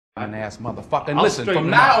An ass motherfucker. And listen, from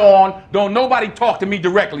now on, don't nobody talk to me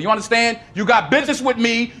directly. You understand? You got business with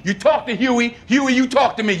me. You talk to Huey. Huey, you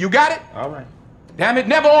talk to me. You got it? All right. Damn it,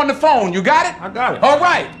 never on the phone. You got it? I got it. All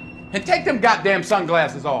right. And take them goddamn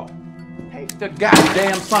sunglasses off. Take the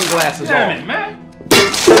goddamn sunglasses off. Damn it, man.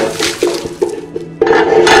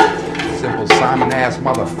 Simple Simon ass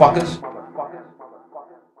motherfuckers.